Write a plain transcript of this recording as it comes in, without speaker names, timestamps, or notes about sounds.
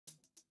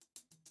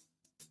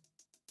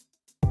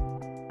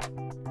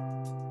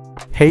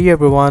Hey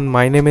everyone,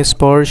 my name is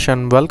Persh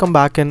and welcome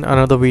back in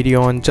another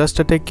video on Just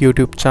a Tech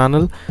YouTube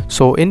channel.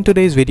 So in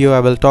today's video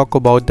I will talk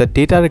about the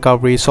data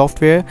recovery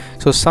software.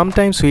 So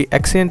sometimes we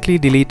accidentally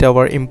delete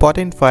our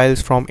important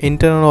files from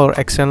internal or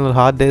external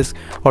hard disk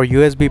or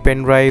USB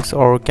pen drives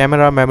or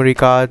camera memory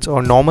cards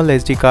or normal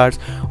SD cards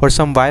or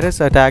some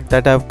virus attack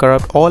that have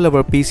corrupt all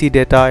our PC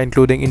data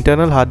including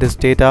internal hard disk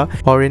data,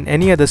 or in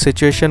any other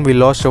situation we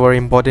lost our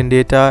important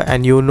data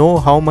and you know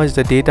how much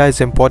the data is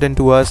important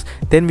to us.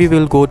 Then we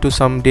will go to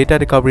some data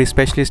recovery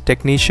specialist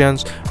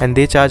technicians and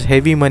they charge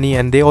heavy money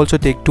and they also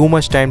take too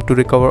much time to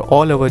recover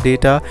all our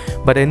data.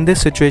 But in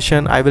this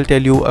situation I will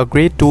tell you a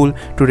great tool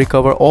to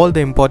recover all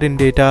the important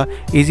data,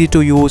 easy to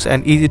use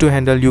and easy to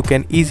handle. You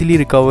can easily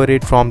recover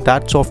it from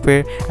that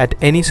software at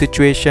any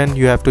situation.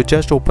 You have to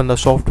just open the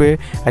software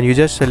and you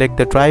just select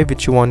the drive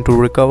which you want to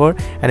recover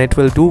and it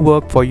will do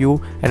work for you,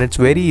 and it's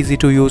very easy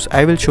to use.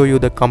 I will show you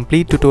the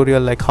complete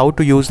tutorial like how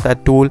to use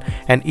that tool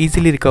and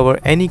easily recover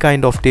any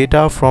kind of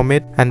data from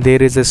it. And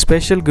there is a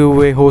special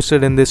giveaway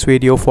hosted in this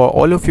video for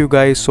all of you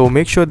guys, so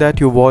make sure that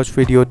you watch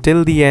video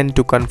till the end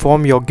to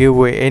confirm your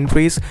giveaway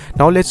entries.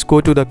 Now let's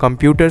go to the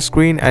computer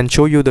screen and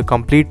show you the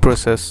complete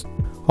process.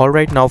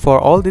 Alright, now for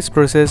all this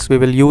process we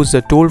will use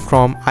the tool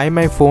from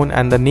iMyFone,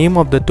 and the name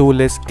of the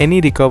tool is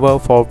AnyRecover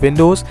for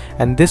Windows,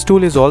 and this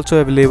tool is also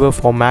available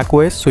for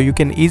macOS, so you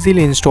can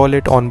easily install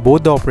it on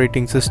both the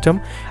operating system.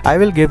 I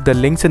will give the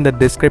links in the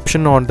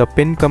description or the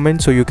pinned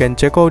comment so you can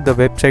check out the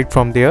website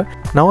from there.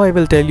 Now I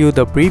will tell you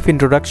the brief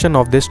introduction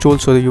of this tool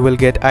so you will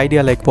get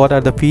idea like what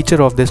are the features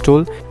of this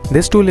tool.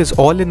 This tool is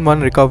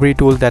all-in-one recovery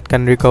tool that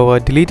can recover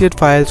deleted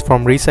files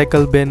from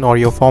recycle bin or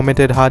your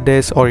formatted hard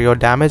disk or your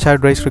damaged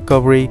hard drive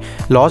recovery,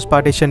 lost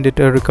partition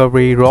data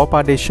recovery, raw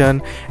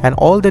partition, and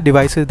all the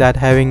devices that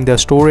having the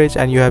storage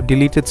and you have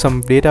deleted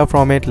some data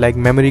from it like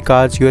memory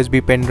cards,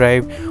 USB pen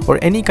drive or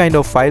any kind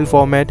of file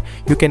format.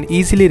 You can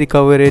easily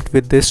recover it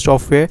with this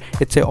software.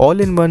 It's a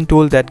all-in-one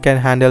tool that can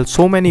handle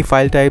so many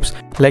file types,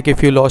 like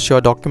if you lost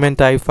your document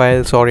type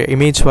files or your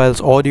image files,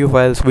 audio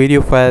files,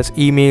 video files,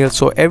 emails,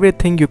 so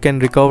everything you can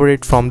recover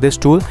it from this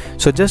tool.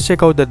 So just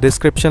check out the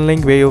description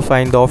link where you'll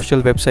find the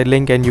official website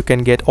link and you can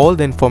get all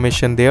the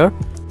information there.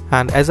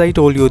 And as I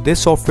told you,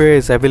 this software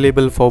is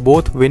available for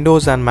both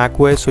Windows and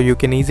macOS, so you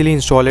can easily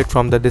install it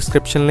from the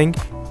description link.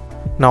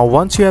 Now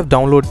once you have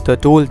downloaded the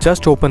tool,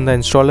 just open the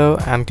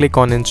installer and click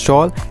on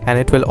install and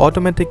it will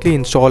automatically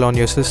install on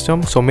your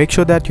system. So make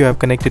sure that you have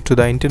connected to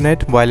the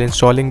internet while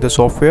installing the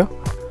software.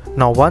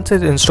 Now once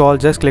it's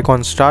installed, just click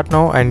on start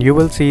now and you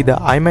will see the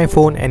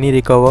iMyFone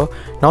AnyRecover.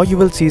 Now you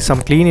will see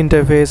some clean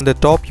interface. At the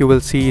top you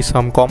will see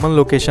some common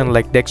location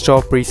like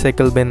desktop,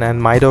 recycle bin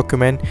and my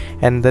document,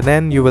 and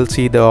then you will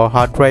see the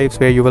hard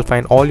drives where you will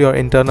find all your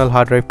internal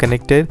hard drive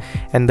connected,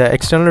 and the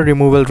external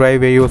removal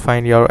drive where you will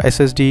find your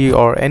SSD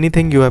or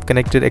anything you have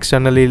connected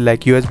externally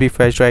like USB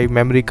flash drive,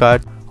 memory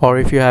card, or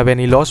if you have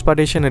any lost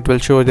partition it will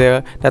show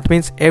there. That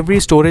means every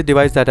storage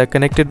device that are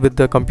connected with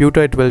the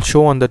computer it will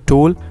show on the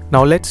tool.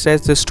 Now let's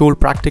test this tool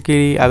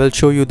practically. I will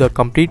show you the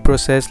complete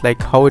process like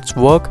how it's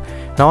work.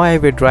 Now I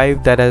have a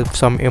drive that has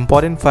some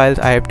important files.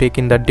 I have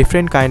taken the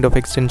different kind of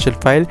extension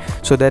file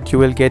so that you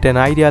will get an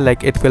idea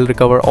like it will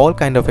recover all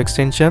kind of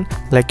extension.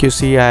 Like you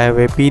see, I have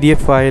a PDF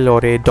file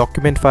or a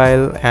document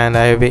file, and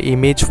I have a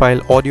image file,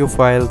 audio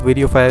file,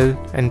 video file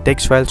and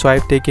text file. So I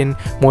have taken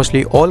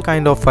mostly all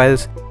kind of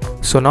files.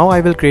 So now I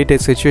will create a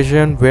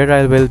situation where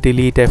I will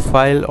delete a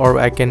file, or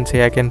I can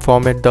say I can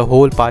format the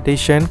whole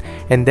partition,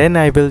 and then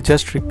I will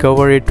just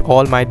recover it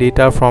all my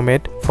data from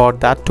it for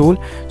that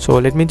tool. So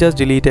let me just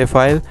delete a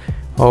file,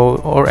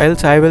 or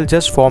else I will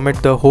just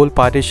format the whole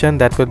partition.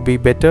 That would be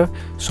better.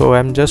 So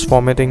I'm just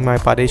formatting my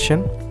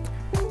partition.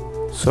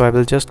 So I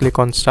will just click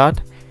on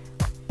start.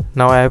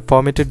 Now I have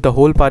formatted the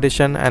whole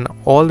partition and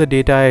all the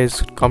data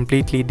is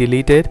completely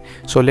deleted.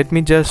 So let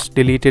me just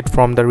delete it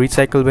from the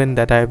recycle bin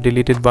that I have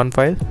deleted one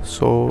file.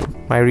 So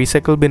my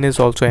recycle bin is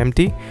also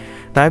empty.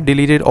 Now I have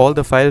deleted all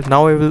the files.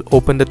 Now I will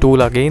open the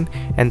tool again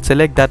and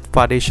select that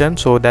partition,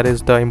 so that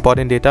is the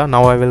important data.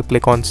 Now I will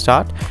click on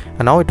start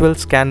and now it will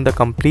scan the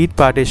complete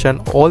partition,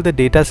 all the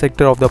data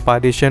sector of the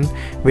partition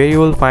where you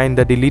will find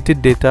the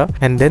deleted data,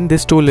 and then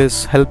this tool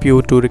is help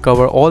you to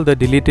recover all the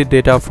deleted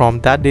data from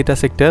that data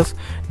sectors.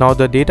 Now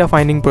the data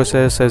finding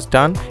process is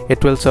done.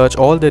 It will search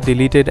all the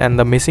deleted and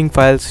the missing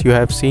files you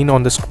have seen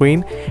on the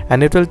screen,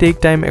 and it will take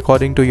time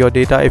according to your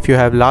data. If you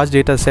have large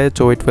data set,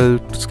 so it will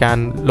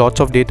scan lots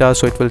of data,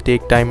 so it will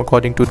take time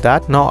according to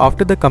that. Now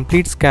after the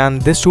complete scan,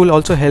 this tool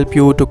also help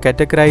you to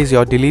categorize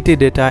your deleted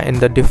data in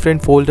the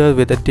different folders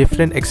with a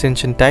different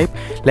extension type.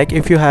 Like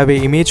if you have a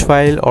image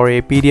file or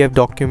a PDF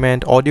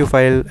document, audio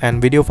file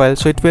and video file,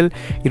 so it will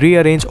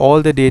rearrange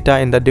all the data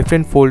in the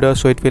different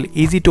folders, so it will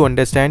easy to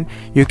understand.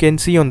 You can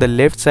see on the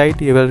left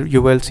side you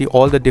will see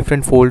all the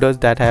different folders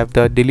that have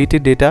the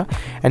deleted data,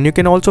 and you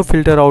can also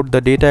filter out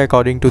the data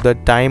according to the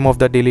time of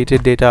the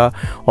deleted data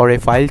or a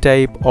file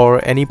type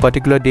or any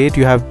particular date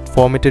you have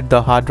formatted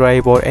the hard drive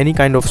drive or any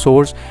kind of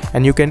source,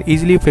 and you can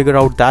easily figure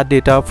out that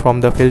data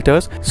from the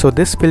filters. So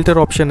this filter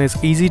option is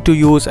easy to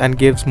use and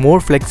gives more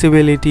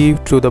flexibility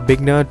to the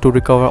beginner to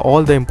recover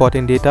all the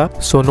important data.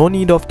 So no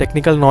need of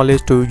technical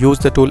knowledge to use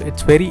the tool.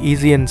 It's very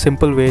easy and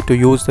simple way to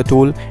use the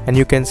tool, and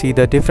you can see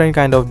the different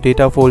kind of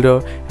data folder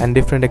and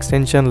different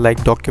extension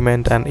like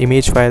document and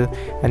image file,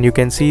 and you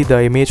can see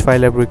the image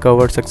file I've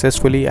recovered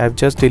successfully. I've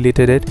just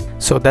deleted it.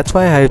 So that's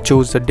why I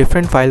choose the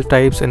different file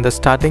types in the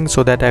starting,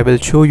 so that I will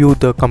show you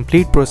the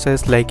complete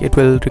process. Like it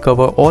will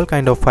recover all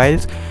kind of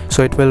files.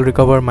 So it will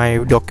recover my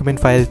document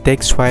file,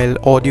 text file,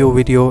 audio,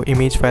 video,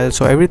 image file,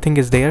 so everything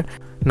is there.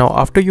 Now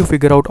after you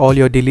figure out all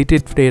your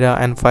deleted data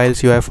and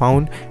files you have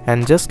found,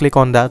 and just click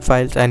on that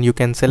files, and you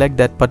can select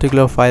that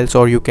particular files,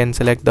 or you can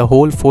select the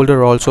whole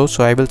folder also.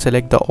 So I will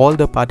select all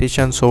the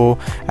partitions, so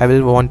I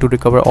will want to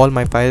recover all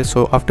my files.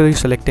 So after you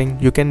selecting,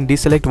 you can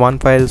deselect one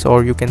files,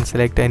 or you can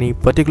select any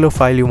particular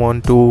file you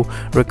want to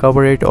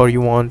recover it, or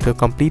you want a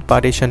complete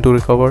partition to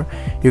recover.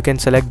 You can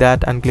select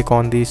that and click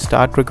on the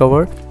start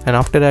recover, and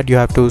after that you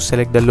have to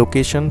select the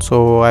location.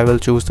 So I will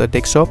choose the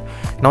desktop.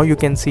 Now you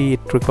can see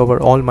it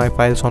recover all my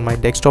files on my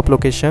desktop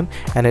location,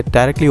 and it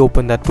directly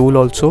open that tool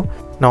also.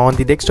 Now on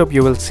the desktop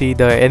you will see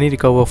the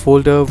AnyRecover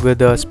folder with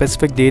the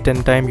specific date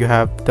and time you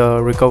have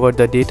recovered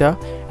the data,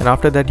 and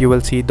after that you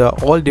will see the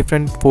all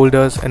different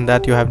folders in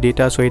that you have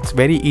data. So it's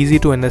very easy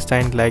to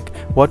understand like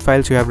what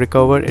files you have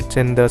recovered. It's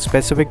in the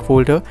specific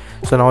folder.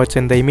 So now it's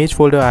in the image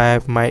folder. I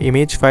have my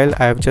image file,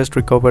 I have just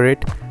recovered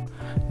it.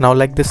 Now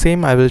like the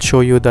same, I will show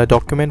you the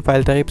document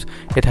file types.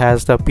 It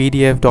has the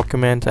PDF,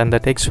 documents, and the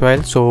text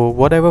file. So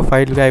whatever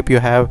file type you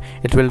have,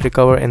 it will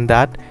recover in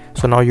that.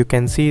 So now you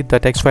can see the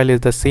text file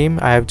is the same.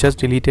 I have just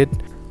deleted.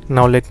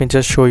 Now let me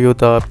just show you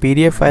the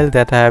PDF file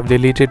that I have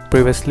deleted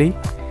previously.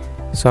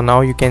 So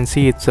now you can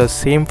see it's the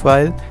same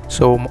file.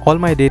 So all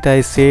my data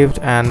is saved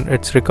and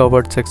it's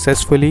recovered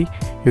successfully.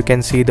 You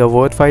can see the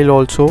Word file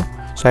also.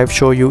 So I've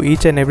shown you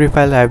each and every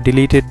file I have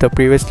deleted the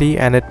previously,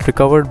 and it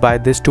recovered by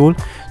this tool.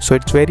 So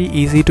it's very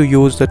easy to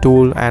use the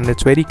tool, and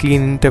it's very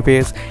clean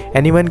interface.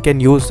 Anyone can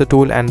use the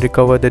tool and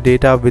recover the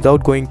data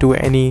without going to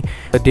any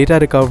data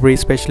recovery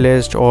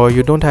specialist, or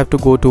you don't have to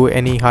go to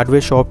any hardware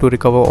shop to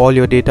recover all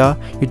your data.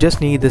 You just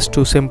need this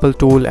simple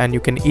tool, and you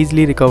can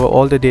easily recover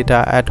all the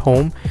data at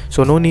home.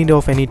 So no need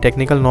of any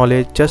technical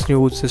knowledge, just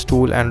use this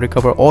tool and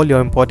recover all your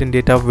important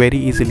data very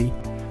easily.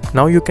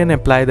 Now you can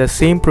apply the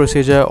same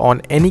procedure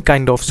on any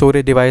kind of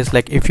storage device,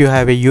 like if you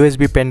have a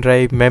USB pen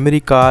drive, memory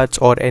cards,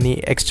 or any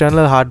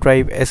external hard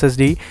drive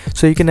SSD.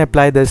 So you can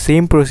apply the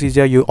same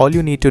procedure. All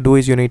you need to do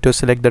is you need to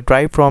select the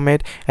drive from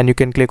it, and you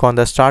can click on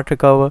the start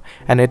recover,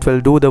 and it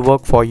will do the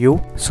work for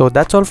you. So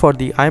that's all for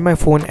the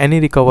iMyFone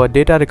AnyRecover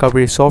data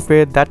recovery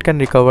software that can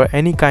recover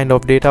any kind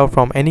of data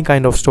from any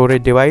kind of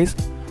storage device.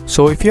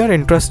 So if you are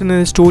interested in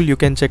this tool, you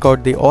can check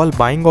out the all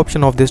buying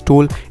option of this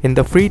tool. In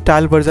the free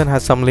trial version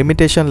has some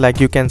limitation, like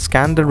you can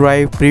scan the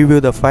drive,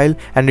 preview the file,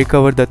 and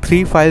recover the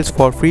 3 files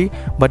for free.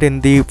 But in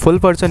the full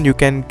version you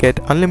can get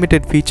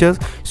unlimited features.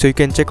 So you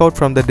can check out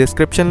from the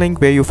description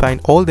link where you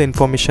find all the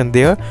information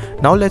there.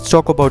 Now let's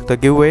talk about the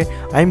giveaway.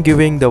 I'm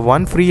giving the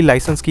 1 free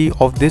license key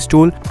of this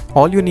tool.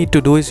 All you need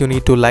to do is you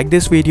need to like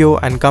this video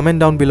and comment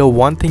down below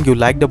one thing you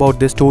liked about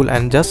this tool,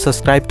 and just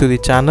subscribe to the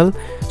channel.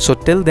 So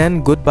till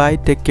then, goodbye,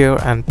 take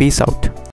care, and peace out.